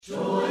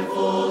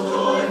Joyful,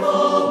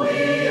 joyful,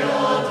 we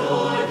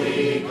adore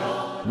thee,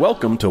 God.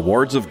 Welcome to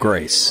Words of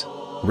Grace,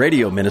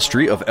 radio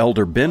ministry of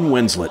Elder Ben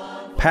Winslet,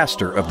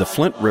 pastor of the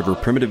Flint River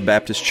Primitive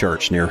Baptist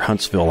Church near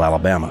Huntsville,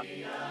 Alabama.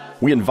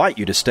 We invite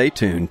you to stay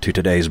tuned to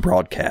today's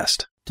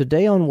broadcast.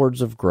 Today on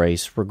Words of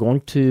Grace, we're going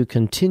to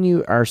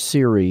continue our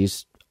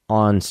series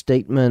on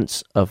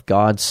statements of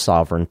God's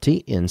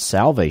sovereignty in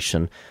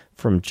salvation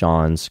from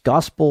John's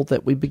Gospel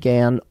that we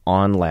began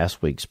on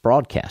last week's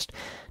broadcast.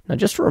 Now,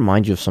 just to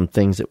remind you of some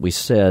things that we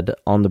said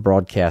on the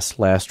broadcast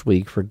last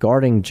week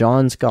regarding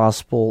John's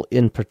Gospel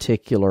in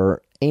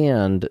particular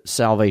and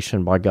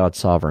salvation by God's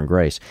sovereign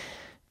grace.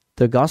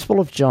 The Gospel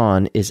of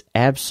John is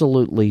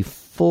absolutely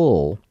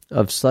full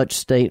of such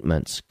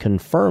statements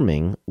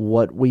confirming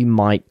what we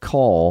might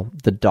call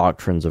the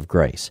doctrines of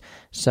grace,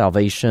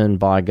 salvation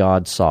by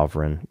God's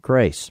sovereign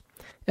grace.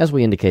 As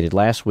we indicated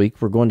last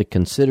week, we're going to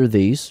consider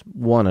these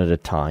one at a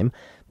time,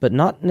 but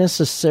not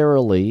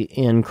necessarily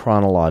in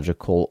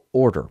chronological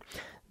order.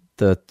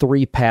 The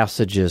three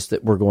passages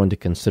that we're going to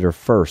consider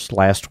first,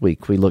 last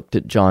week we looked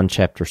at John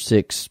chapter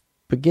 6,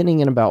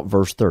 beginning in about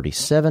verse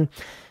 37.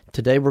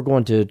 Today we're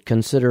going to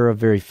consider a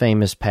very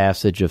famous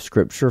passage of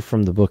Scripture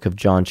from the book of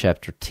John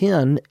chapter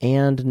 10,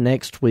 and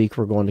next week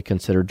we're going to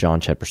consider John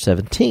chapter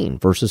 17,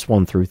 verses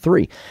 1 through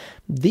 3.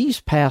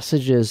 These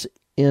passages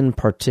in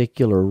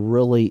particular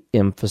really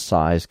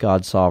emphasize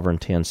God's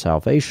sovereignty and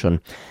salvation,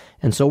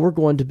 and so we're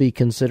going to be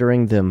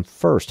considering them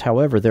first.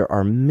 However, there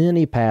are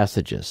many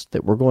passages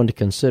that we're going to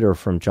consider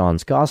from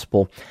John's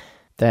Gospel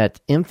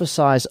that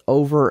emphasize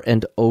over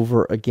and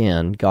over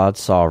again God's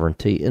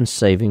sovereignty in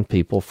saving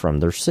people from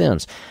their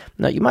sins.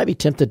 Now, you might be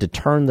tempted to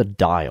turn the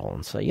dial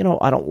and say,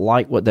 I don't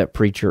like what that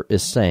preacher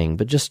is saying,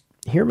 but just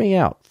hear me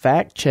out.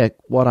 Fact check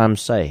what I'm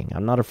saying.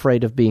 I'm not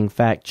afraid of being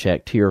fact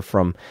checked here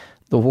from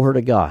the Word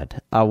of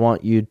God. I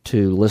want you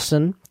to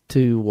listen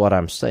to what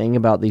I'm saying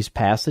about these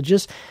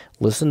passages.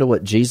 Listen to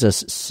what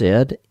Jesus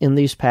said in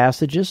these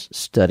passages.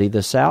 Study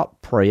this out.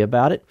 Pray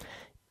about it.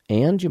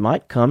 And you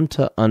might come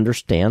to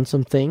understand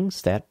some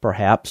things that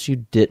perhaps you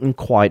didn't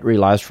quite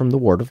realize from the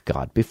Word of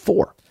God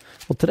before.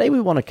 Well, today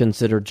we want to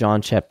consider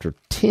John chapter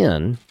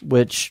 10,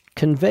 which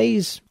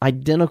conveys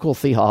identical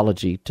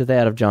theology to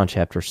that of John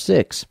chapter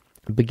 6,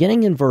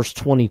 beginning in verse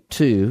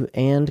 22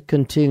 and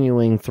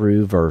continuing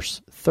through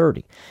verse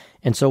 30.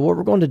 And so what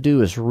we're going to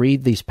do is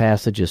read these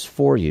passages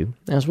for you,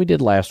 as we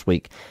did last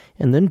week,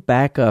 and then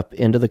back up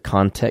into the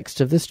context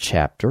of this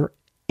chapter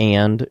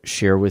and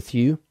share with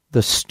you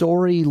the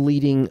story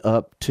leading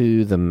up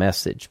to the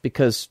message,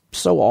 because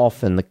so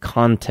often the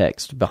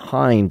context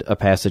behind a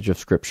passage of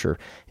Scripture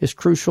is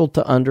crucial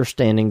to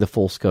understanding the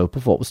full scope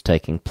of what was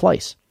taking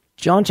place.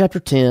 John chapter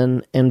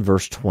 10 and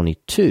verse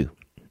 22.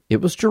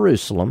 It was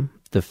Jerusalem,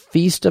 the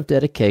feast of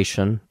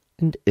dedication,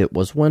 and it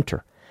was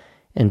winter.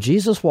 And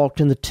Jesus walked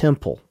in the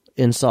temple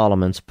in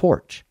Solomon's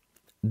porch.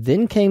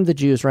 Then came the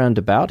Jews round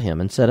about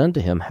him, and said unto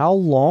him, How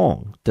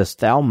long dost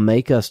thou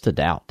make us to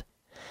doubt?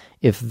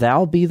 If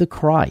thou be the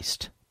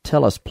Christ,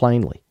 tell us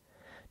plainly.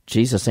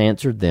 Jesus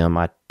answered them,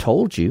 I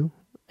told you,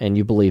 and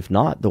you believe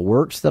not. The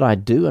works that I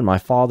do in my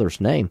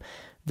Father's name,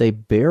 they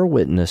bear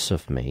witness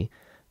of me,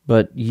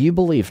 but you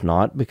believe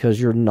not, because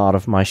you're not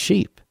of my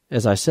sheep,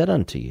 as I said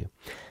unto you.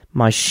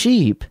 My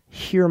sheep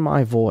hear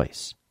my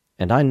voice,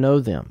 and I know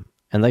them,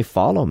 and they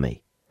follow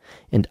me.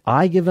 And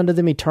I give unto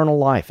them eternal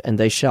life, and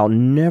they shall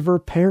never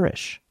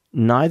perish,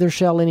 neither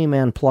shall any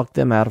man pluck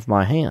them out of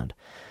my hand.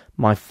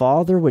 My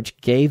Father which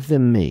gave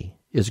them me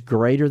is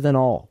greater than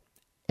all,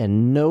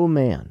 and no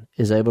man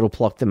is able to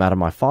pluck them out of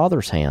my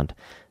Father's hand.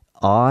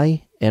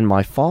 I and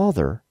my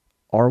Father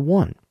are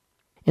one.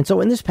 And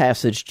so in this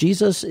passage,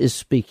 Jesus is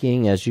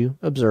speaking, as you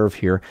observe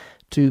here,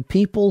 to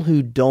people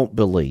who don't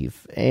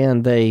believe,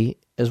 and they,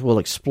 as we'll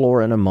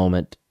explore in a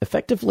moment,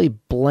 effectively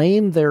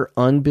blame their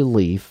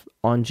unbelief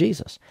on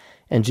Jesus.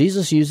 And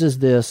Jesus uses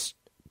this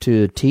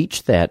to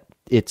teach that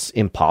it's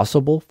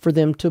impossible for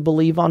them to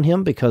believe on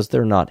him because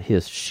they're not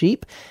his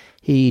sheep.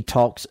 He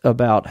talks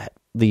about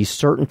the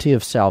certainty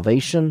of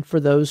salvation for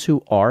those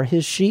who are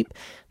his sheep,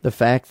 the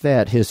fact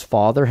that his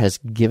Father has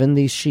given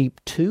these sheep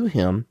to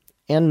him,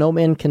 and no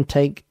man can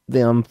take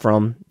them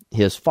from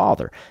his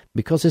Father,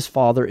 because his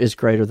Father is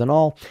greater than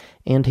all,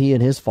 and he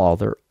and his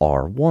Father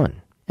are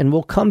one. And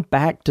we'll come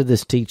back to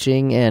this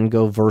teaching and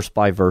go verse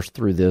by verse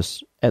through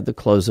this at the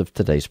close of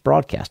today's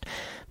broadcast.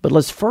 But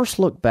let's first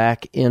look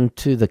back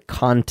into the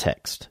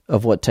context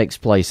of what takes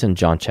place in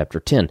John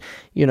chapter 10.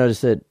 You notice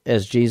that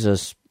as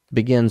Jesus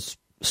begins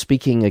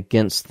speaking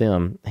against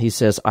them, he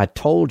says, I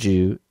told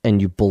you,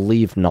 and you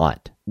believe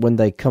not. When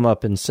they come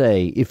up and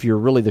say, if you're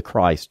really the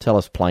Christ, tell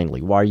us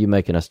plainly. Why are you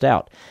making us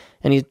doubt?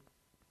 And he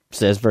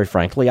says very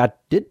frankly, I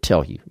did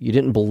tell you. You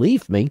didn't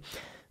believe me.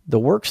 The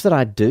works that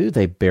I do,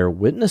 they bear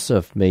witness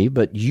of me,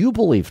 but you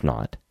believe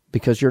not,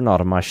 because you're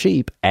not of my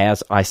sheep,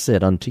 as I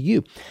said unto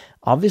you.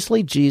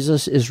 Obviously,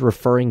 Jesus is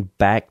referring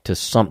back to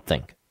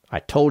something. I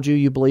told you,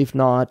 you believe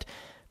not.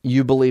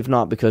 You believe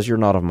not because you're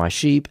not of my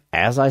sheep,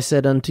 as I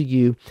said unto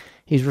you.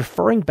 He's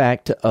referring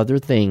back to other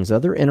things,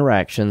 other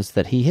interactions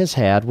that he has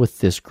had with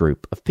this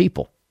group of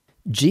people.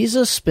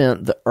 Jesus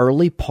spent the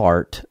early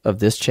part of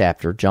this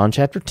chapter, John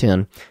chapter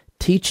 10,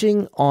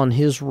 teaching on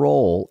his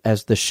role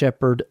as the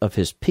shepherd of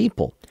his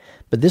people.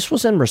 But this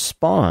was in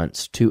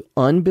response to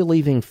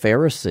unbelieving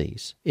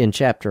Pharisees in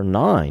chapter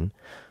 9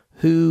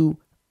 who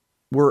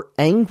were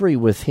angry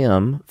with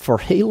him for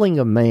healing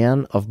a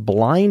man of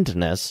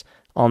blindness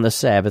on the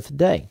Sabbath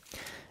day.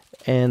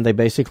 And they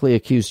basically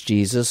accused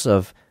Jesus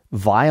of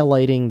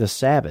violating the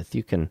Sabbath.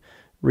 You can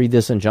read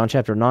this in John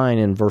chapter 9.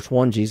 In verse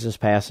 1, Jesus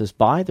passes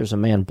by. There's a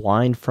man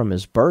blind from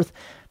his birth.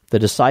 The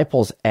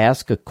disciples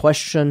ask a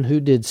question: who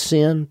did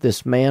sin,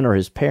 this man or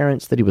his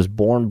parents, that he was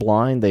born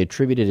blind? They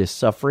attributed his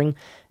suffering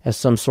as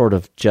some sort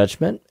of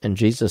judgment. And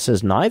Jesus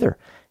says, neither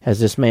has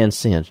this man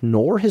sinned,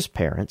 nor his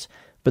parents,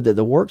 but that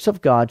the works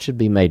of God should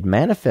be made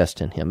manifest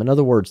in him. In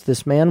other words,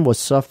 this man was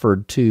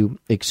suffered to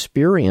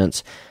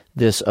experience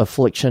this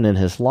affliction in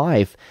his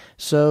life,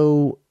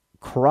 so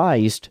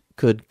Christ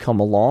could come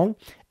along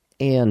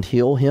and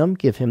heal him,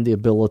 give him the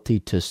ability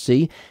to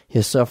see.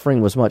 His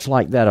suffering was much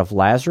like that of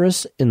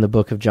Lazarus in the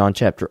book of John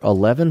chapter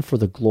 11 for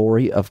the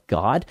glory of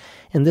God.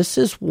 And this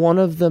is one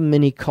of the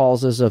many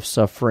causes of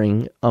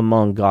suffering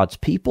among God's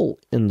people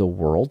in the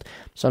world.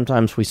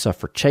 Sometimes we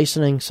suffer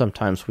chastening,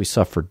 sometimes we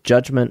suffer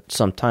judgment,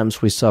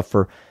 sometimes we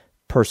suffer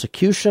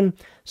persecution.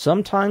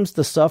 Sometimes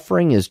the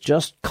suffering is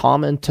just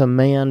common to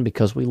man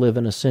because we live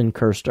in a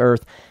sin-cursed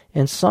earth.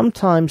 And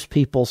sometimes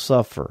people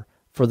suffer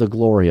for the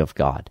glory of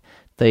God.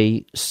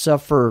 They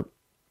suffer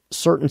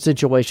certain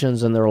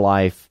situations in their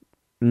life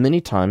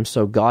many times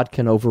so God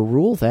can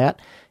overrule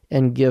that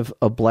and give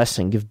a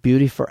blessing, give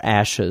beauty for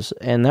ashes.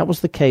 And that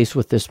was the case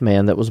with this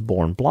man that was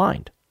born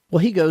blind. Well,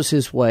 he goes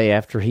his way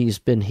after he's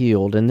been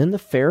healed, and then the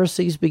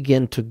Pharisees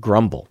begin to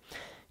grumble.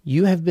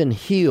 You have been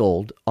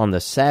healed on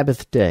the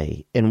Sabbath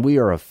day, and we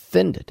are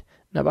offended.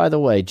 Now, by the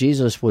way,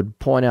 Jesus would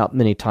point out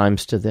many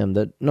times to them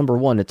that, number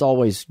one, it's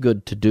always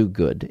good to do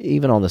good,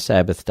 even on the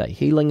Sabbath day.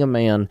 Healing a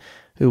man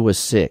who was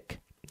sick,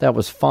 that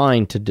was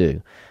fine to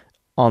do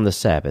on the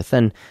Sabbath.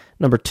 And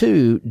number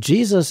two,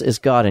 Jesus is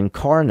God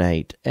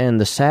incarnate, and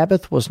the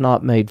Sabbath was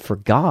not made for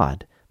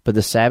God, but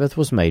the Sabbath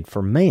was made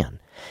for man.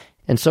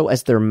 And so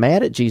as they're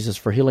mad at Jesus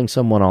for healing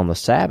someone on the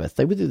Sabbath,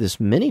 they would do this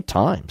many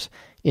times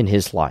in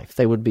his life.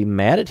 They would be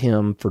mad at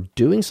him for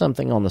doing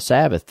something on the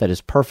Sabbath that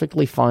is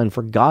perfectly fine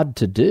for God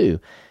to do.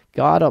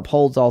 God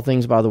upholds all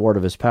things by the word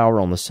of his power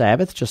on the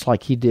Sabbath, just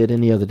like he did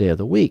any other day of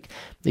the week.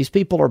 These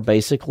people are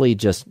basically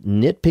just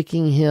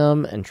nitpicking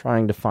him and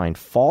trying to find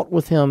fault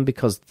with him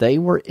because they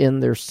were in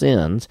their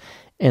sins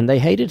and they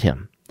hated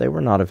him. They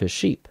were not of his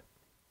sheep.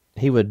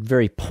 He would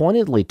very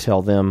pointedly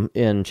tell them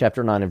in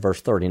chapter 9 and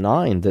verse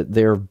 39 that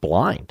they're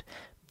blind.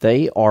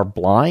 They are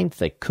blind,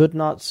 they could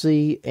not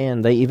see,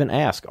 and they even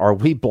ask, are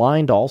we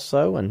blind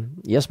also?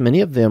 And yes, many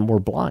of them were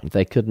blind.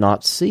 They could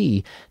not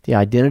see the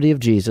identity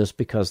of Jesus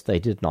because they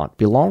did not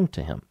belong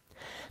to him.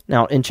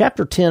 Now, in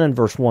chapter 10 and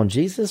verse 1,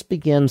 Jesus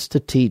begins to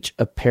teach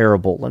a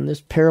parable, and this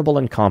parable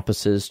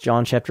encompasses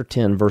John chapter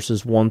 10,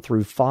 verses 1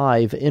 through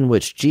 5, in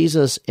which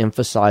Jesus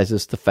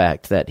emphasizes the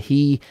fact that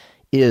he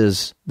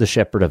is the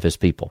shepherd of his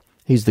people.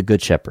 He's the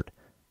good shepherd.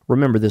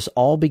 Remember, this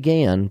all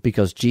began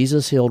because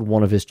Jesus healed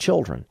one of his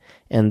children,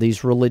 and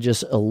these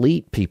religious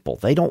elite people,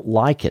 they don't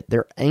like it.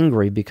 They're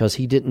angry because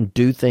he didn't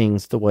do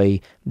things the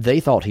way they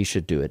thought he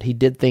should do it. He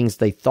did things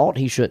they thought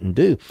he shouldn't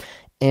do,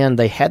 and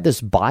they had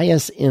this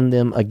bias in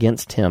them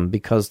against him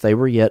because they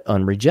were yet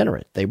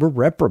unregenerate. They were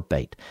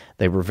reprobate.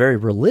 They were very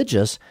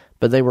religious,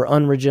 but they were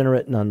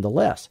unregenerate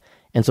nonetheless.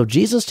 And so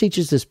Jesus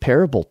teaches this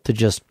parable to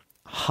just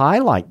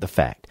highlight the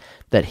fact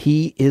that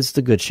he is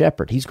the good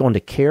shepherd. He's going to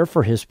care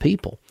for his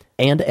people.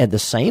 And at the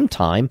same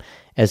time,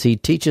 as he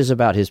teaches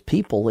about his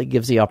people, it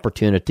gives the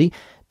opportunity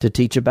to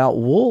teach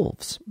about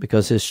wolves,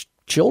 because his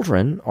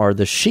children are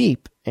the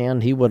sheep,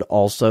 and he would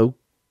also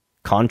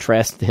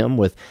contrast them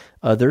with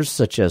others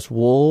such as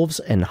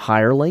wolves and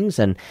hirelings.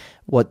 And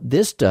what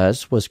this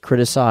does was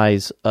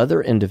criticize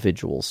other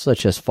individuals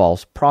such as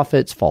false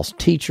prophets, false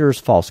teachers,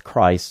 false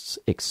Christs,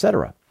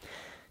 etc.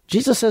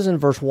 Jesus says in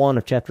verse 1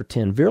 of chapter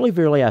 10, Verily,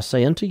 verily, I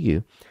say unto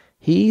you,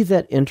 he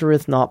that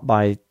entereth not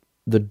by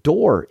the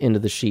door into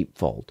the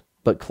sheepfold,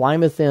 but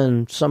climbeth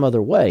in some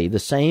other way, the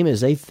same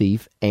is a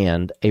thief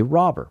and a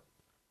robber.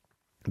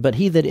 But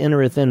he that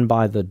entereth in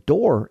by the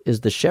door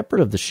is the shepherd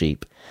of the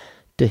sheep.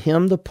 To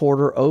him the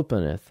porter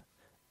openeth,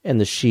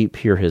 and the sheep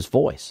hear his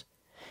voice.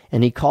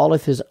 And he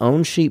calleth his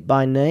own sheep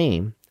by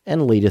name,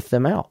 and leadeth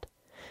them out.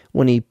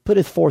 When he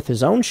putteth forth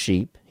his own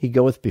sheep, he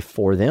goeth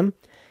before them,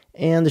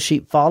 and the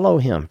sheep follow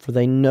him, for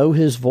they know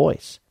his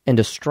voice. And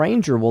a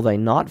stranger will they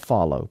not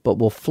follow, but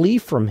will flee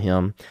from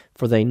him,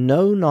 for they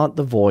know not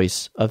the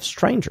voice of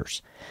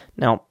strangers.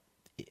 Now,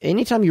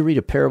 anytime you read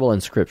a parable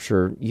in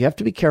Scripture, you have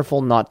to be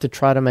careful not to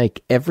try to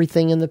make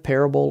everything in the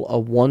parable a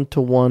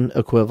one-to-one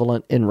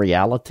equivalent in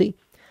reality.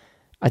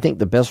 I think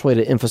the best way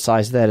to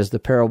emphasize that is the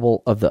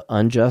parable of the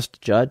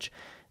unjust judge.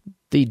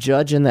 The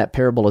judge in that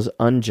parable is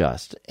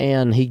unjust,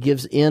 and he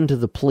gives in to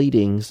the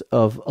pleadings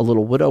of a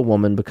little widow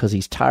woman because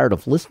he's tired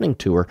of listening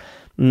to her,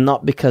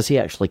 not because he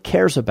actually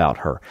cares about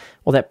her.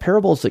 Well, that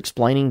parable is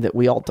explaining that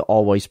we ought to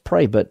always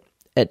pray, but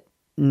at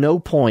no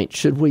point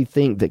should we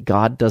think that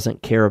God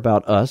doesn't care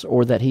about us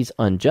or that he's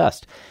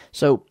unjust.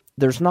 So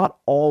there's not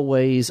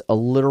always a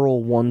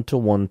literal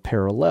one-to-one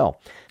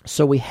parallel.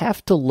 So we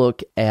have to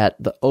look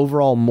at the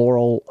overall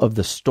moral of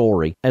the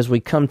story as we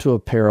come to a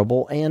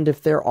parable, and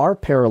if there are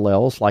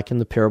parallels, like in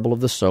the parable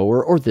of the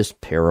sower or this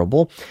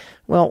parable,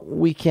 well,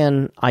 we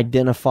can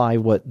identify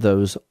what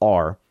those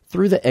are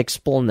through the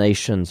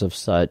explanations of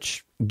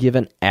such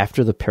given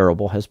after the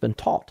parable has been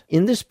taught.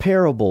 In this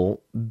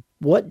parable,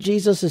 what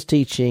Jesus is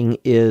teaching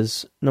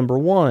is, number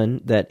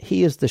one, that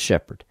he is the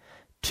shepherd.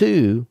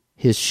 Two,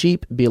 his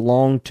sheep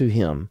belong to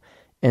him.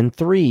 And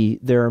three,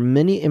 there are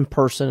many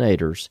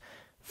impersonators,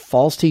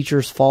 false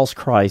teachers, false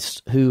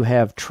Christs, who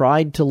have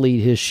tried to lead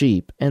his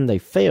sheep, and they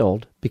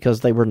failed because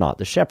they were not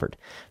the shepherd.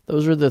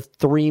 Those are the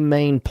three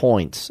main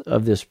points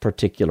of this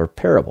particular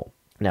parable.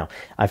 Now,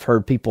 I've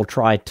heard people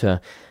try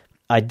to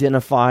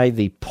identify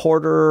the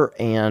porter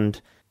and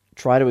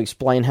try to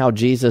explain how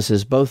Jesus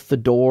is both the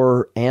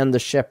door and the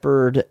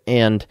shepherd,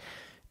 and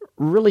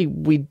really,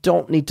 we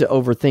don't need to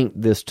overthink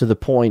this to the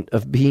point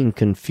of being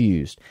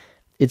confused.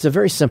 It's a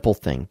very simple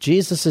thing.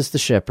 Jesus is the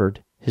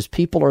shepherd, his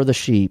people are the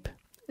sheep,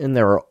 and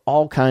there are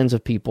all kinds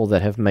of people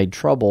that have made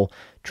trouble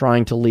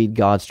trying to lead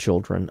God's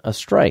children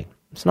astray.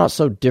 It's not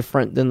so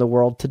different than the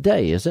world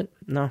today, is it?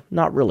 No,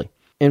 not really.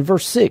 In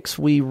verse 6,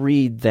 we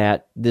read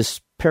that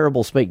this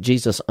parable spake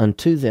Jesus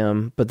unto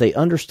them, but they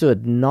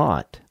understood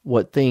not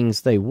what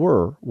things they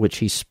were which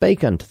he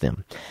spake unto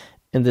them.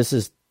 And this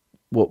is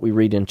what we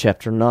read in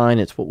chapter 9.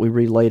 It's what we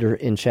read later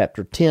in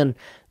chapter 10.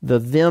 The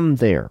them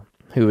there,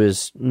 who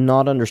is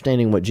not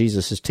understanding what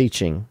Jesus is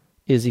teaching,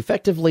 is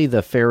effectively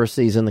the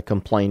Pharisees and the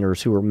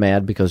complainers who were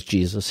mad because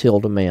Jesus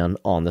healed a man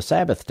on the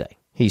Sabbath day.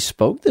 He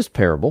spoke this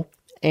parable,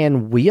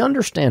 and we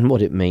understand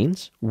what it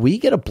means. We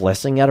get a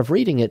blessing out of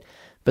reading it,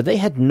 but they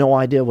had no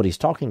idea what he's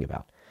talking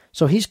about.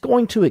 So he's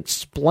going to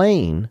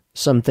explain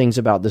some things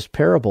about this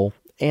parable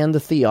and the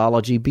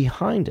theology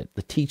behind it,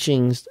 the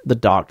teachings, the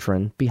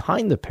doctrine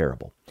behind the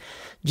parable.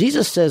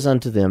 Jesus says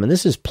unto them, and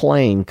this is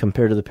plain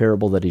compared to the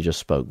parable that he just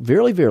spoke,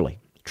 Verily, verily,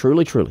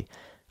 truly, truly,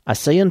 I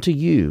say unto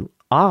you,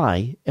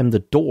 I am the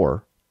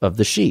door of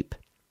the sheep.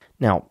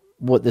 Now,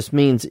 what this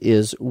means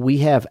is we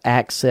have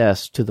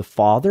access to the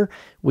Father.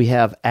 We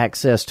have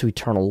access to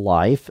eternal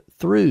life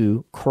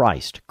through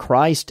Christ.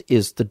 Christ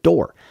is the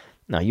door.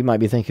 Now, you might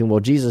be thinking, well,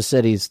 Jesus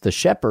said he's the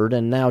shepherd,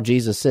 and now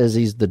Jesus says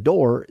he's the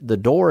door. The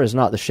door is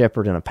not the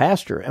shepherd and a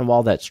pastor. And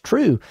while that's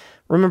true,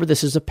 remember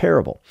this is a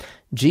parable.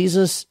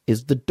 Jesus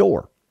is the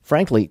door.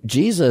 Frankly,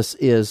 Jesus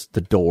is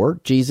the door.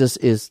 Jesus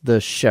is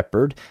the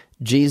shepherd.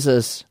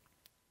 Jesus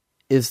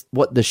is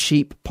what the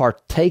sheep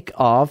partake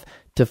of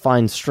to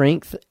find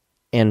strength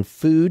and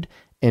food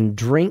and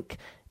drink.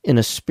 In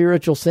a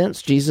spiritual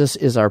sense, Jesus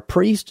is our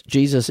priest.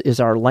 Jesus is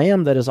our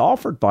lamb that is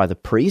offered by the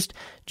priest.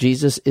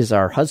 Jesus is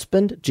our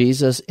husband.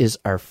 Jesus is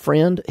our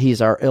friend.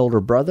 He's our elder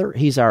brother.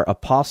 He's our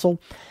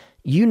apostle.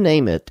 You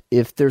name it,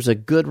 if there's a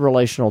good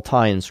relational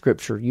tie in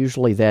Scripture,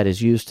 usually that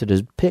is used to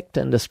depict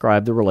and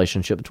describe the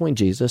relationship between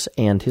Jesus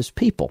and his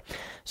people.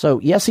 So,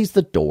 yes, he's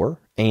the door,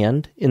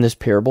 and in this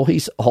parable,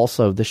 he's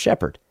also the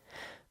shepherd.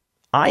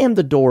 I am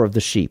the door of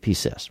the sheep, he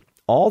says.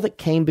 All that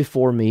came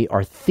before me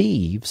are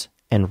thieves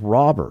and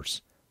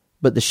robbers,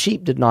 but the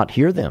sheep did not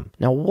hear them.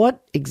 Now,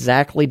 what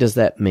exactly does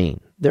that mean?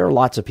 There are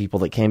lots of people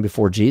that came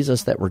before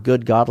Jesus that were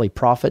good, godly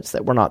prophets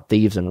that were not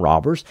thieves and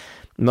robbers.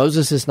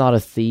 Moses is not a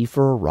thief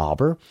or a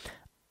robber.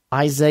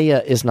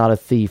 Isaiah is not a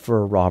thief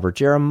or a robber.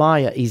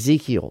 Jeremiah,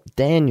 Ezekiel,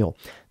 Daniel,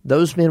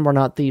 those men were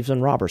not thieves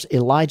and robbers.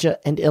 Elijah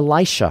and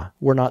Elisha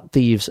were not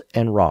thieves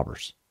and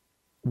robbers.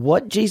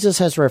 What Jesus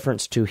has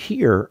reference to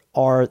here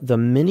are the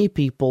many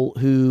people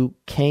who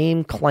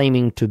came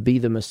claiming to be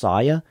the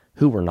Messiah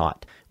who were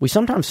not. We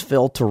sometimes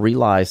fail to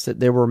realize that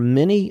there were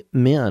many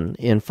men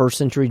in first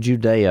century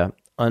Judea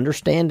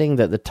understanding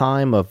that the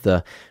time of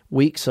the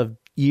weeks of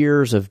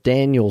years of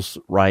Daniel's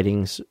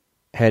writings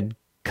had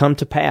come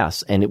to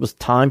pass, and it was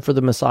time for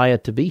the Messiah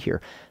to be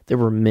here. There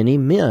were many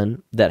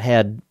men that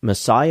had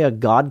Messiah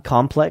God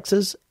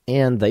complexes,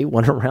 and they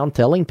went around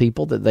telling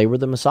people that they were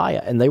the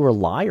Messiah, and they were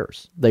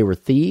liars. They were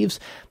thieves.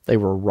 They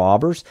were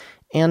robbers.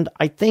 And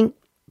I think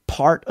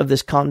part of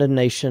this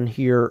condemnation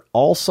here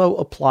also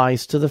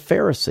applies to the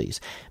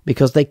Pharisees,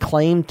 because they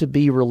claimed to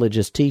be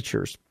religious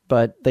teachers,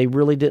 but they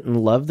really didn't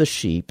love the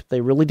sheep.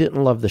 They really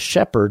didn't love the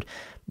shepherd.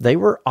 They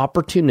were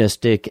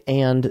opportunistic,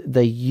 and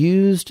they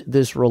used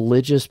this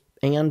religious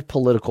and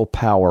political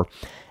power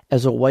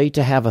as a way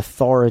to have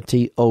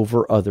authority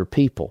over other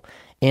people.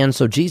 And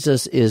so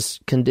Jesus is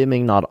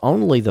condemning not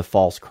only the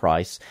false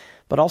Christs,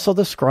 but also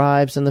the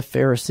scribes and the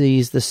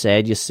Pharisees, the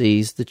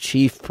Sadducees, the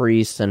chief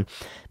priests, and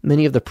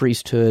many of the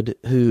priesthood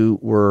who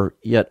were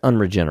yet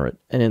unregenerate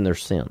and in their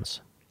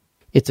sins.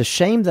 It's a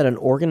shame that an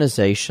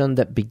organization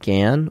that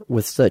began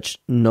with such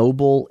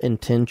noble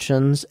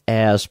intentions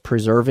as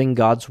preserving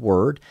God's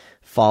Word,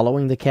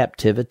 following the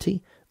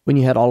captivity, when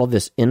you had all of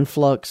this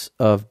influx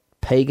of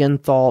pagan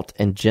thought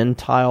and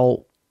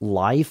Gentile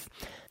life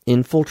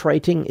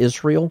infiltrating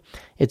Israel,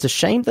 it's a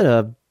shame that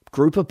a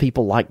group of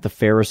people like the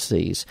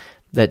Pharisees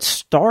that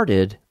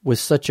started with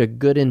such a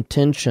good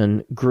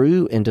intention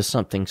grew into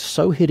something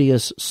so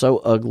hideous, so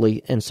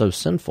ugly, and so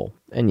sinful.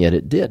 And yet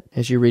it did.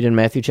 As you read in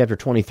Matthew chapter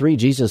 23,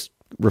 Jesus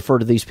referred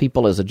to these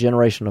people as a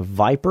generation of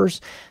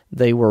vipers.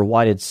 They were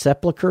whited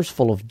sepulchres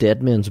full of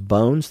dead men's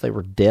bones. They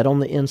were dead on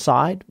the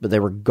inside, but they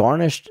were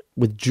garnished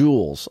with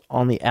jewels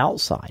on the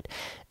outside.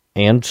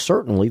 And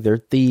certainly they're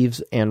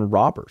thieves and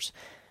robbers.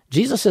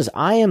 Jesus says,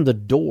 I am the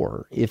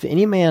door. If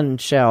any man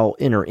shall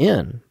enter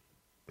in,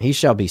 he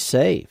shall be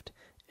saved,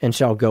 and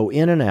shall go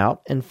in and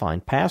out and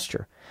find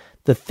pasture.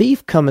 The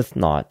thief cometh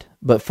not,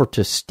 but for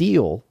to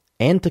steal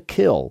and to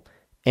kill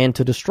and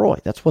to destroy.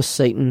 That's what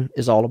Satan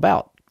is all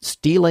about,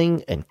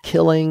 stealing and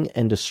killing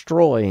and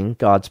destroying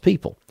God's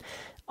people.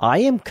 I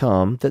am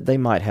come that they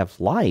might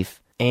have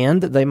life,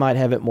 and that they might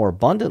have it more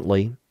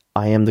abundantly.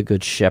 I am the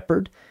good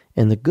shepherd,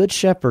 and the good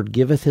shepherd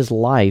giveth his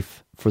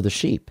life for the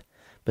sheep.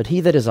 But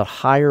he that is a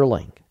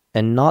hireling,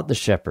 and not the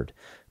shepherd,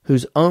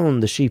 whose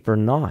own the sheep are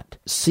not,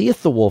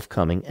 seeth the wolf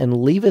coming,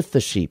 and leaveth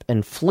the sheep,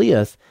 and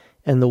fleeth,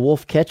 and the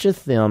wolf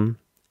catcheth them,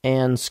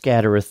 and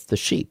scattereth the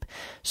sheep.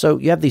 So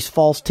you have these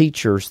false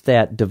teachers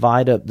that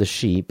divide up the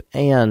sheep,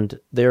 and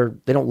they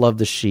don't love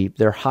the sheep.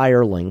 They're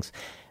hirelings.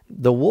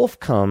 The wolf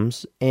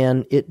comes,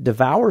 and it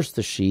devours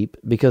the sheep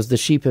because the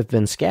sheep have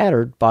been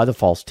scattered by the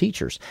false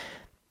teachers.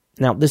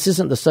 Now, this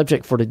isn't the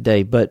subject for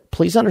today, but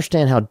please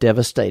understand how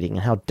devastating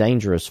and how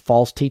dangerous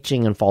false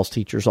teaching and false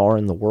teachers are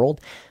in the world.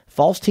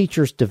 False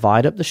teachers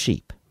divide up the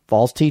sheep.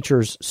 False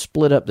teachers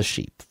split up the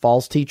sheep.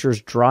 False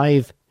teachers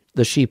drive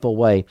the sheep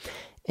away.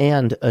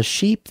 And a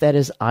sheep that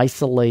is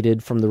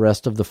isolated from the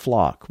rest of the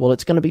flock, well,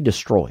 it's going to be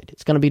destroyed.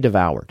 It's going to be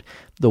devoured.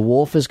 The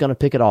wolf is going to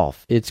pick it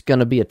off. It's going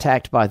to be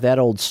attacked by that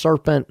old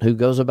serpent who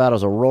goes about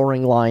as a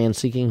roaring lion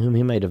seeking whom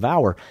he may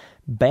devour.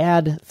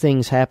 Bad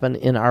things happen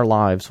in our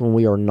lives when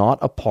we are not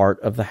a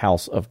part of the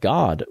house of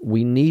God.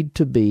 We need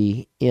to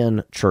be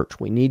in church.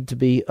 We need to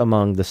be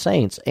among the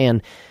saints.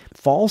 And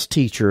false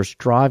teachers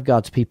drive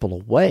God's people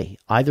away,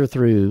 either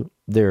through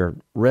their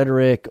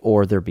rhetoric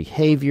or their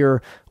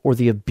behavior or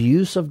the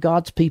abuse of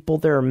God's people.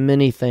 There are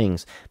many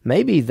things.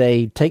 Maybe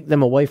they take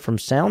them away from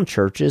sound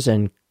churches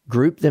and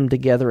group them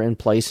together in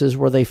places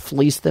where they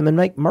fleece them and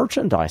make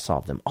merchandise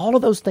of them. All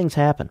of those things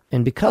happen.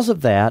 And because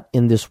of that,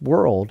 in this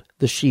world,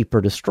 the sheep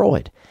are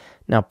destroyed.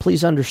 Now,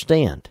 please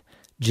understand,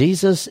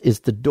 Jesus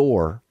is the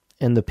door,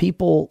 and the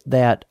people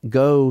that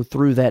go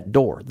through that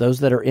door,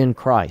 those that are in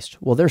Christ,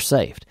 well, they're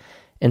saved.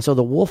 And so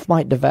the wolf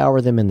might devour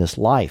them in this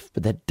life,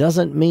 but that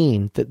doesn't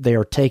mean that they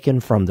are taken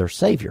from their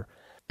Savior,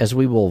 as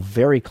we will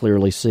very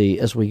clearly see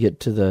as we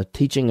get to the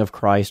teaching of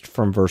Christ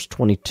from verse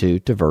 22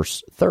 to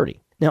verse 30.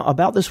 Now,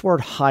 about this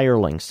word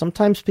hireling,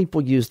 sometimes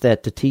people use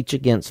that to teach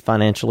against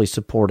financially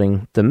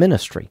supporting the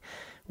ministry.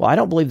 Well, I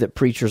don't believe that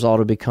preachers ought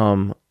to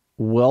become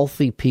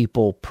wealthy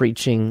people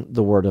preaching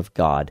the Word of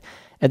God.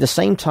 At the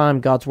same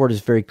time, God's Word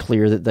is very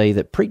clear that they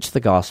that preach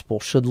the gospel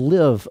should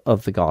live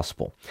of the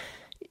gospel.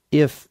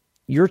 If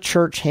your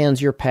church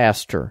hands your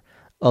pastor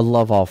a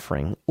love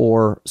offering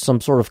or some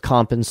sort of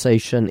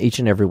compensation each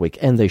and every week,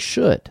 and they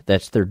should,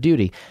 that's their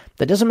duty,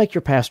 that doesn't make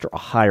your pastor a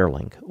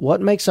hireling.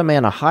 What makes a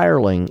man a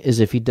hireling is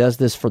if he does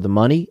this for the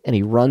money and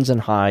he runs and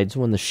hides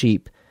when the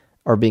sheep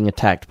are being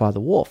attacked by the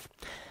wolf.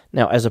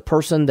 Now, as a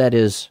person that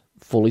is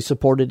fully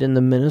supported in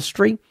the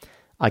ministry,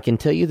 I can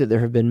tell you that there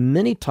have been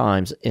many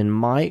times in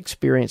my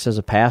experience as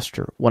a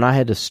pastor when I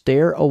had to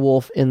stare a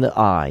wolf in the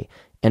eye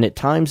and at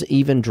times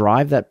even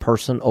drive that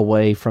person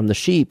away from the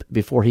sheep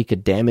before he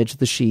could damage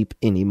the sheep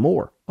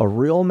anymore. A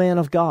real man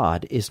of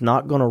God is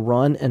not going to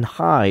run and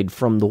hide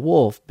from the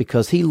wolf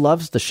because he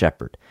loves the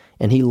shepherd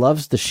and he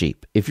loves the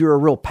sheep. If you're a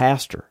real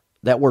pastor,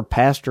 that word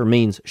pastor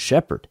means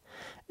shepherd.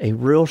 A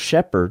real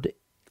shepherd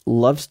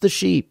loves the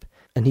sheep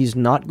and he's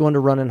not going to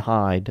run and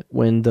hide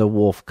when the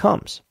wolf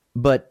comes.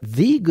 But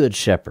the good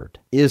shepherd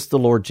is the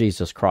Lord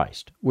Jesus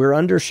Christ. We're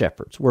under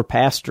shepherds. We're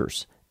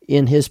pastors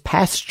in his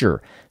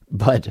pasture.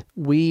 But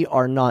we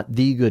are not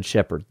the good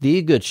shepherd.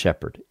 The good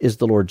shepherd is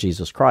the Lord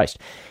Jesus Christ.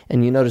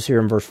 And you notice here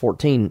in verse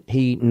 14,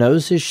 he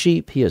knows his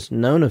sheep. He is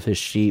known of his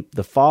sheep.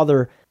 The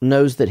Father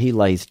knows that he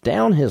lays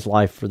down his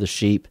life for the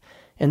sheep.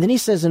 And then he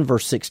says in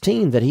verse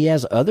 16 that he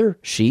has other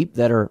sheep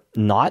that are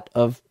not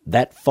of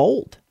that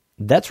fold.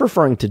 That's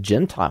referring to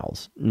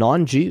Gentiles,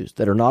 non-Jews,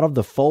 that are not of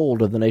the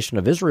fold of the nation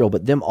of Israel,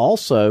 but them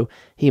also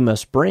he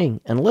must bring.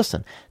 And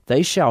listen,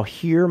 they shall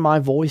hear my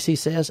voice, he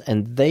says,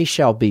 and they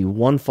shall be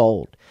one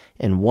fold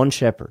and one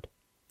shepherd.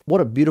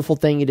 What a beautiful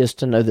thing it is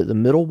to know that the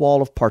middle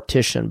wall of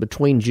partition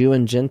between Jew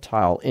and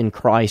Gentile in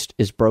Christ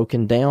is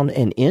broken down,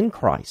 and in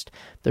Christ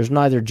there's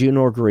neither Jew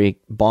nor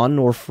Greek, bond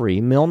nor free,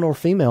 male nor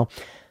female.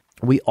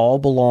 We all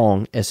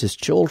belong as his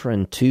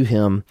children to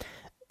him,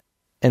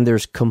 and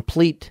there's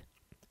complete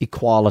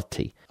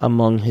equality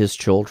among his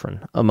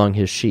children, among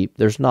his sheep.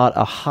 There's not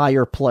a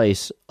higher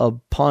place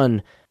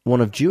upon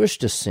one of Jewish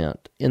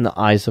descent in the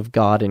eyes of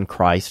God in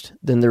Christ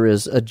than there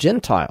is a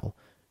Gentile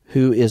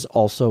who is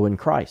also in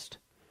Christ.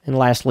 And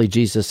lastly,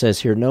 Jesus says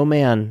here, no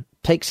man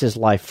takes his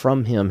life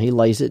from him. He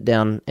lays it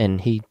down and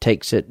he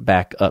takes it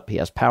back up. He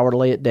has power to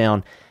lay it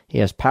down. He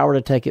has power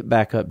to take it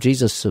back up.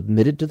 Jesus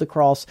submitted to the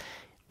cross.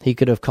 He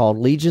could have called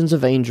legions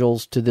of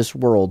angels to this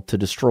world to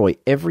destroy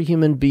every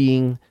human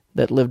being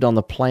that lived on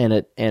the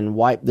planet and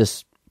wipe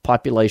this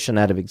population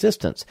out of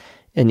existence.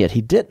 And yet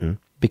he didn't,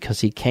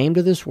 because he came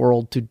to this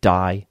world to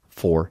die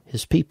for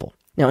his people.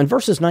 Now, in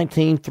verses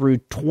 19 through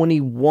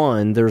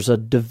 21, there's a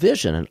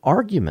division, an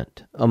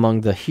argument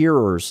among the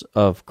hearers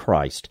of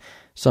Christ.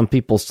 Some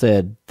people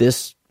said,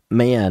 this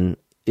man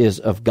is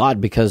of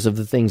God because of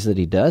the things that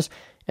he does.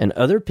 And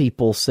other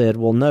people said,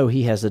 well, no,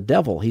 he has a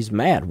devil. He's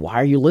mad. Why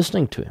are you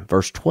listening to him?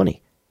 Verse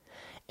 20.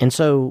 And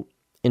so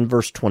in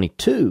verse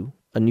 22,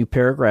 a new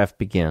paragraph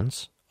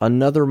begins,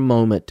 another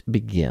moment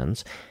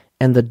begins,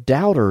 and the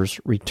doubters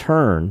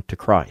return to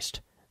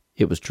Christ.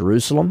 It was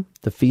Jerusalem,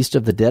 the Feast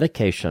of the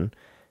Dedication,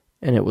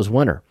 and it was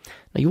winter.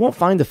 Now, you won't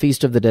find the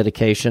Feast of the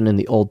Dedication in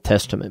the Old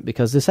Testament,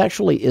 because this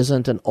actually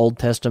isn't an Old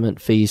Testament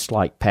feast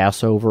like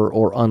Passover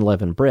or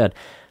unleavened bread.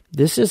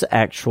 This is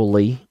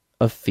actually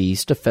a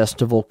feast, a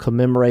festival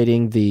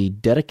commemorating the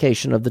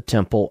dedication of the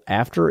temple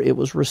after it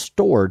was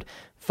restored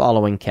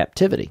following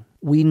captivity.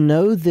 We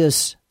know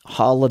this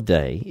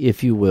holiday,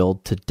 if you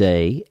will,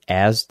 today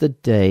as the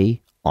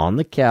day on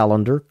the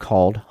calendar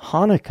called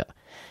Hanukkah.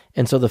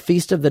 And so the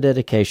Feast of the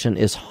Dedication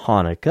is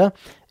Hanukkah,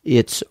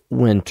 it's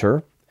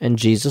winter, and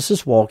Jesus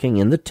is walking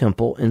in the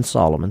temple in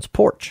Solomon's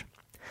porch.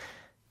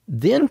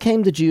 Then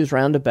came the Jews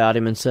round about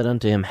him and said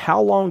unto him,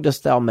 How long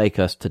dost thou make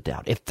us to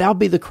doubt? If thou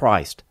be the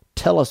Christ,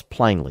 tell us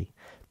plainly.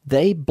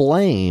 They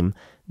blame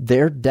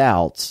their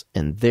doubts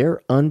and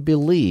their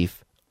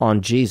unbelief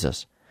on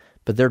Jesus.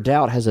 But their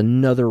doubt has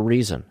another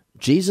reason.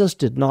 Jesus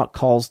did not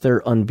cause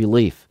their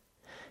unbelief.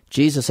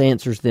 Jesus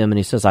answers them and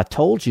he says, I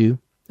told you,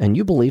 and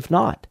you believe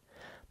not.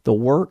 The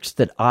works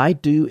that I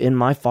do in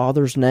my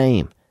Father's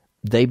name,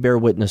 they bear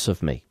witness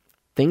of me.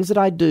 Things that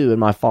I do in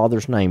my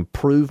Father's name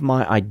prove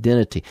my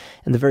identity.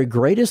 And the very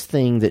greatest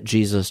thing that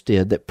Jesus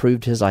did that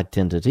proved his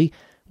identity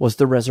was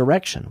the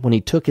resurrection. When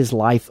he took his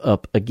life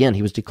up again,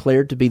 he was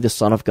declared to be the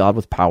Son of God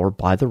with power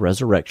by the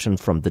resurrection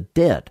from the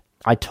dead.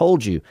 I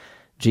told you,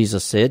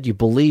 Jesus said, you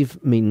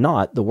believe me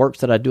not. The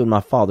works that I do in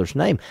my Father's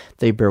name,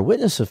 they bear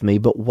witness of me.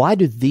 But why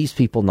do these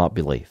people not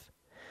believe?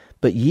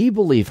 But ye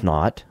believe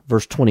not,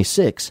 verse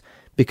 26,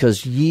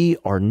 because ye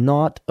are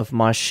not of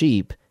my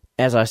sheep,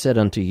 as I said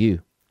unto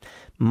you.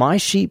 My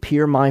sheep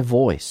hear my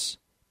voice,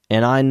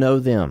 and I know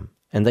them,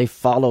 and they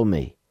follow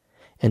me.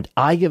 And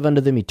I give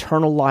unto them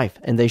eternal life,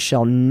 and they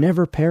shall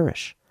never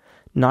perish,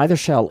 neither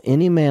shall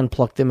any man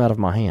pluck them out of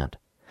my hand.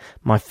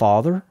 My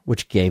Father,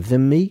 which gave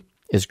them me,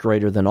 is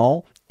greater than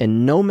all,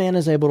 and no man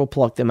is able to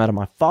pluck them out of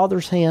my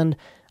Father's hand.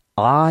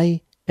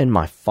 I and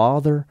my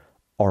Father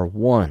are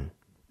one.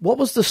 What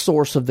was the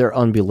source of their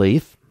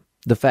unbelief?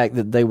 The fact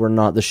that they were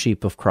not the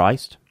sheep of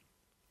Christ.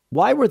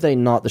 Why were they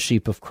not the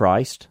sheep of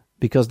Christ?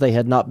 Because they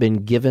had not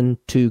been given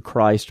to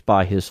Christ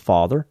by his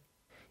Father.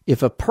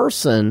 If a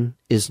person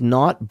is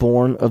not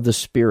born of the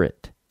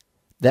Spirit,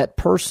 that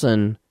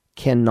person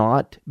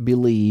cannot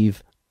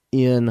believe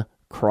in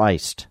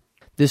Christ.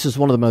 This is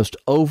one of the most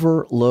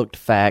overlooked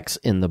facts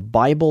in the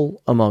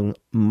Bible among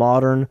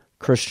modern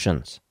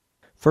Christians.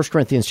 1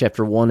 Corinthians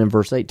chapter 1 and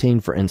verse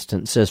 18, for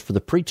instance, says, For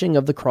the preaching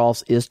of the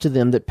cross is to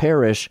them that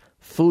perish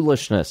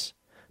foolishness,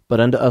 but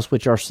unto us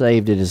which are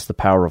saved it is the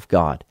power of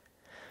God.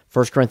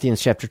 1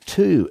 Corinthians chapter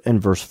 2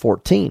 and verse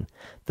 14,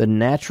 The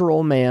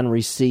natural man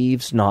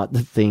receives not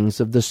the things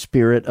of the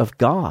Spirit of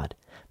God.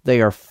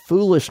 They are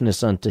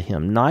foolishness unto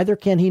him, neither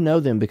can he know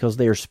them because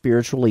they are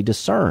spiritually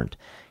discerned.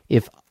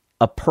 If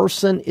a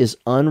person is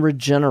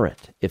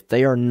unregenerate, if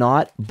they are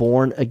not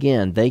born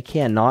again, they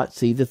cannot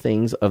see the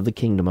things of the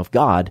kingdom of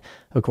God,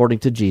 according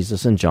to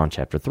Jesus in John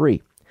chapter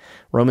 3.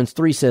 Romans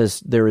 3 says,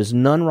 There is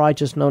none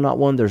righteous, no, not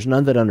one. There's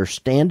none that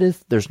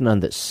understandeth. There's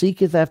none that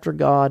seeketh after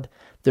God.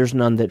 There's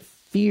none that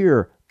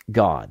fear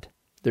God.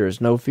 There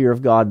is no fear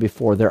of God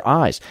before their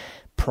eyes.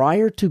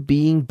 Prior to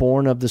being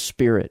born of the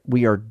Spirit,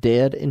 we are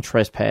dead in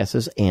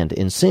trespasses and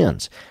in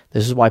sins.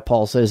 This is why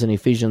Paul says in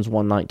Ephesians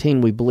 1:19,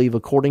 we believe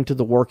according to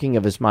the working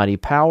of his mighty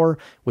power,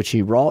 which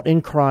he wrought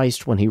in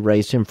Christ when he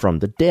raised him from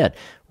the dead.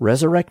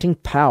 Resurrecting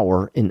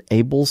power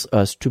enables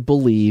us to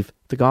believe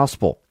the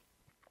gospel.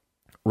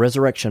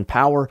 Resurrection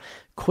power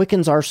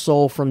quickens our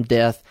soul from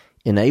death,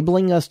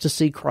 enabling us to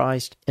see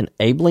Christ,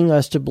 enabling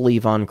us to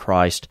believe on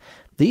Christ.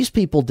 These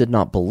people did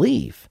not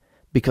believe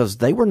because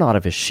they were not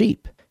of his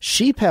sheep.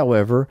 Sheep,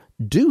 however,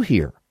 do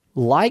hear.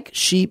 Like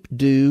sheep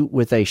do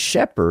with a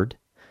shepherd,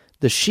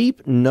 the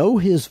sheep know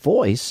his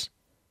voice,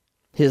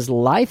 his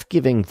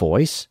life-giving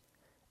voice,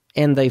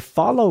 and they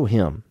follow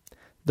him.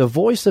 The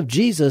voice of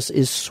Jesus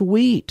is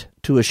sweet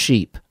to a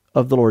sheep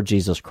of the Lord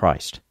Jesus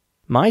Christ.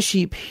 My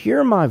sheep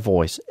hear my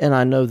voice, and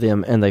I know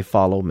them, and they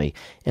follow me.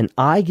 And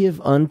I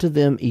give unto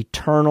them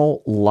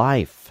eternal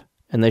life,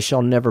 and they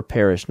shall never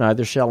perish,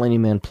 neither shall any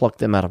man pluck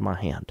them out of my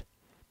hand.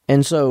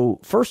 And so,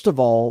 first of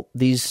all,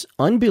 these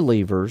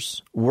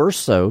unbelievers were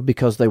so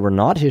because they were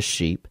not his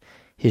sheep.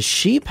 His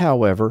sheep,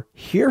 however,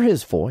 hear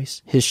his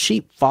voice, his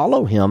sheep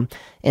follow him,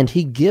 and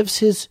he gives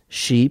his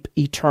sheep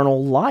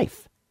eternal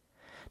life.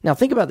 Now,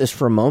 think about this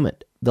for a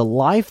moment. The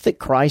life that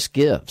Christ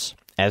gives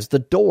as the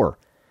door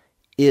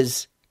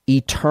is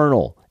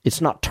eternal.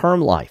 It's not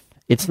term life.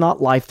 It's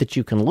not life that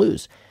you can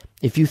lose.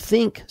 If you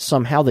think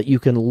somehow that you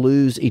can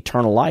lose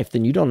eternal life,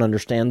 then you don't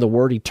understand the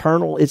word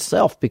eternal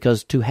itself,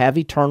 because to have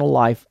eternal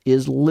life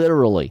is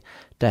literally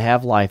to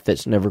have life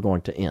that's never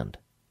going to end.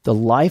 The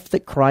life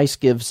that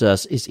Christ gives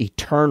us is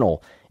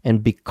eternal,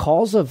 and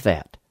because of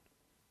that,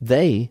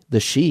 they, the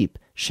sheep,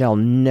 shall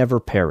never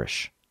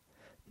perish.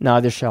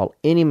 Neither shall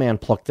any man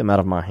pluck them out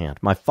of my hand.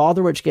 My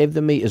Father which gave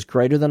them me is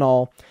greater than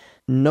all.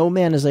 No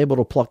man is able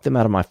to pluck them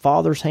out of my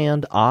Father's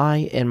hand.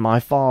 I and my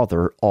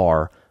Father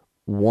are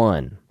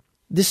one.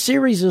 This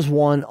series is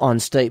one on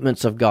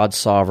statements of God's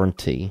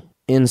sovereignty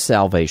in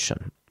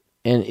salvation.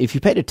 And if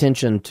you paid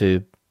attention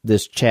to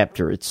this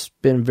chapter, it's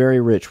been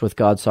very rich with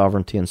God's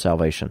sovereignty and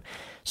salvation.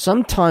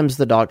 Sometimes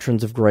the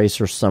doctrines of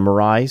grace are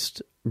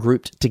summarized,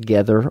 grouped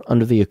together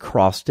under the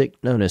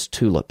acrostic known as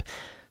TULIP.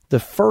 The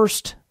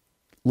first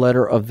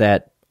letter of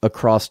that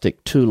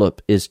acrostic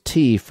TULIP is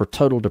T for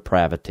total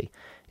depravity.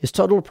 Is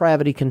total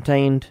depravity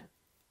contained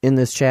in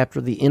this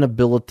chapter, the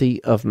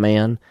inability of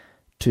man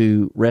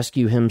to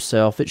rescue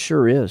himself? It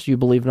sure is. You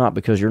believe not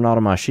because you're not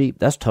of my sheep.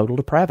 That's total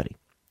depravity.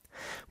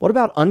 What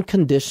about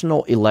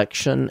unconditional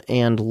election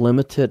and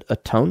limited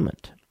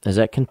atonement? Is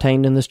that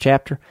contained in this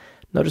chapter?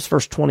 Notice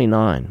verse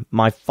 29.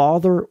 My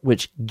Father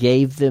which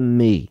gave them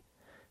me.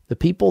 The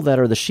people that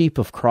are the sheep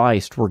of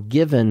Christ were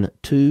given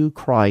to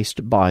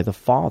Christ by the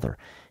Father.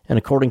 And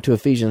according to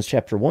Ephesians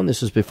chapter 1,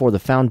 this is before the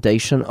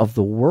foundation of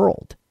the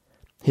world.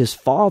 His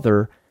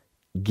Father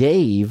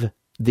gave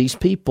these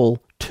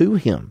people to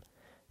him.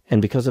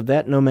 And because of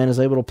that, no man is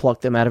able to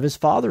pluck them out of his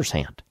Father's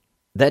hand.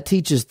 That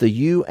teaches the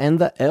U and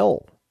the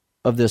L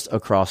of this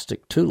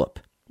acrostic TULIP.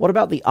 What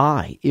about the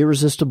I,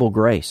 irresistible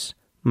grace?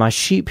 My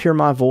sheep hear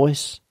my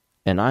voice,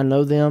 and I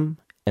know them,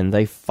 and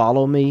they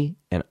follow me,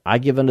 and I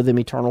give unto them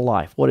eternal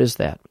life. What is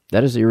that?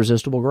 That is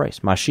irresistible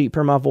grace. My sheep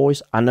hear my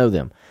voice, I know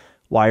them.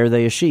 Why are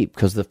they a sheep?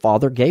 Because the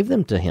Father gave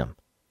them to him.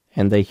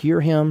 And they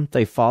hear him,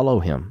 they follow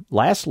him.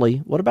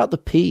 Lastly, what about the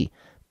P,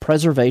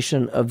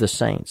 preservation of the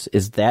saints?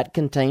 Is that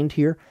contained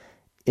here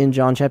in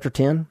John chapter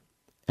 10?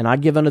 And I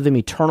give unto them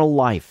eternal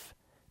life,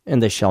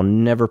 and they shall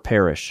never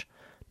perish.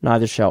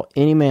 Neither shall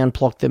any man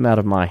pluck them out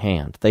of my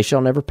hand. They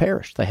shall never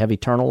perish. They have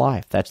eternal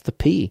life. That's the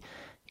P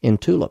in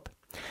TULIP.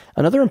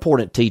 Another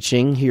important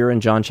teaching here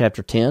in John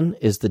chapter 10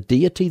 is the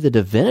deity, the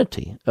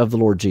divinity of the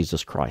Lord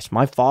Jesus Christ.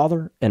 My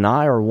Father and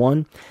I are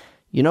one.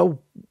 You know,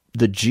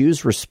 the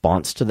Jews'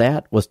 response to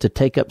that was to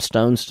take up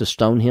stones to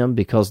stone him,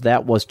 because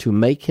that was to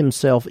make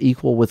himself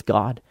equal with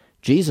God.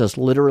 Jesus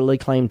literally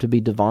claimed to be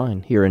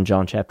divine here in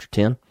John chapter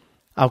 10.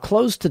 I'll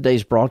close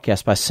today's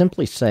broadcast by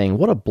simply saying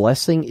what a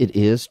blessing it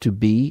is to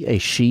be a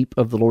sheep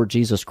of the Lord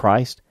Jesus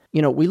Christ.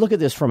 You know, we look at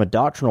this from a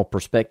doctrinal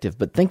perspective,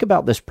 but think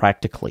about this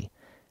practically.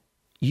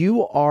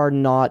 You are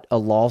not a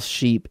lost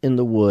sheep in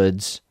the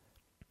woods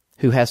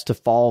who has to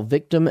fall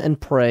victim and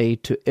prey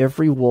to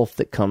every wolf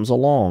that comes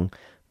along,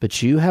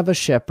 but you have a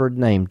shepherd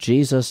named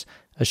Jesus,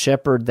 a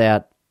shepherd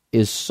that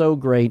is so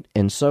great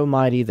and so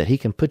mighty that he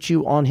can put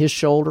you on his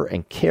shoulder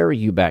and carry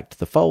you back to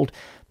the fold.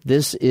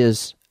 This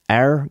is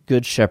our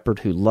good shepherd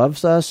who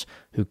loves us,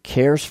 who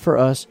cares for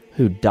us,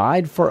 who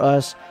died for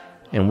us,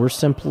 and we're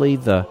simply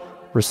the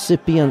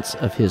recipients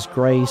of his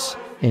grace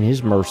and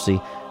his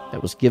mercy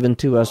that was given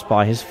to us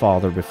by his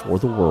Father before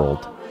the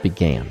world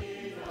began.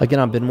 Again,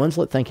 I'm Ben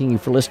Winslet, thanking you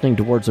for listening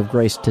to Words of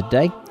Grace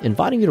today,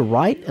 inviting you to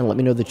write and let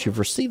me know that you've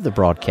received the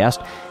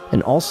broadcast,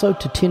 and also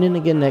to tune in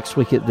again next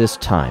week at this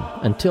time.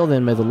 Until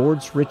then, may the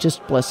Lord's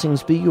richest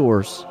blessings be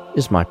yours,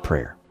 is my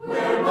prayer.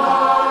 We're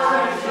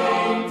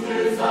marching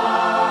to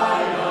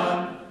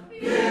Zion,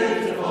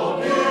 beautiful,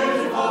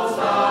 beautiful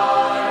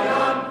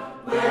Zion.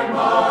 We're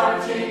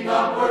marching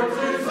upward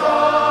to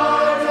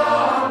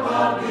Zion,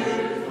 the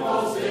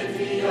beautiful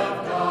city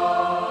of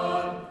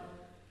God.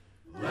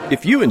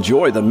 If you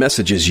enjoy the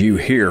messages you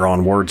hear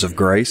on Words of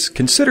Grace,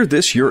 consider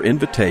this your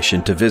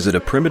invitation to visit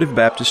a Primitive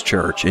Baptist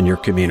church in your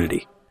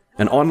community.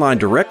 An online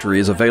directory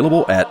is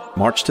available at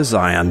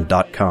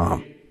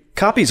marchtozion.com.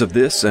 Copies of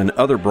this and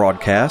other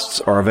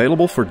broadcasts are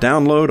available for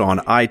download on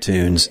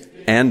iTunes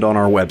and on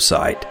our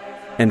website.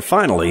 And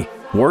finally,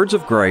 Words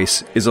of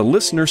Grace is a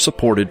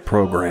listener-supported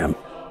program.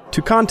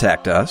 To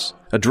contact us,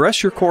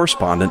 address your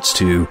correspondence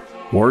to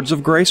Words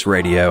of Grace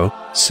Radio,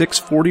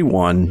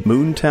 641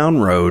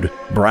 Moontown Road,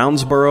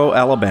 Brownsboro,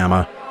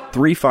 Alabama,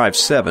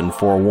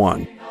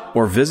 35741,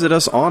 or visit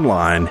us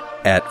online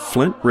at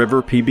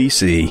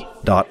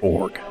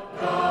flintriverpbc.org.